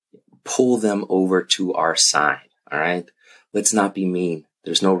pull them over to our side. All right. Let's not be mean.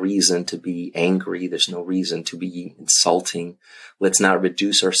 There's no reason to be angry. There's no reason to be insulting. Let's not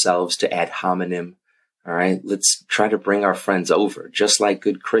reduce ourselves to ad hominem. All right. Let's try to bring our friends over. Just like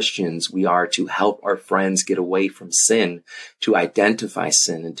good Christians, we are to help our friends get away from sin, to identify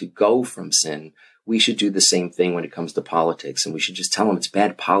sin and to go from sin. We should do the same thing when it comes to politics. And we should just tell them it's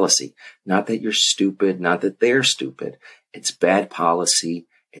bad policy. Not that you're stupid, not that they're stupid. It's bad policy.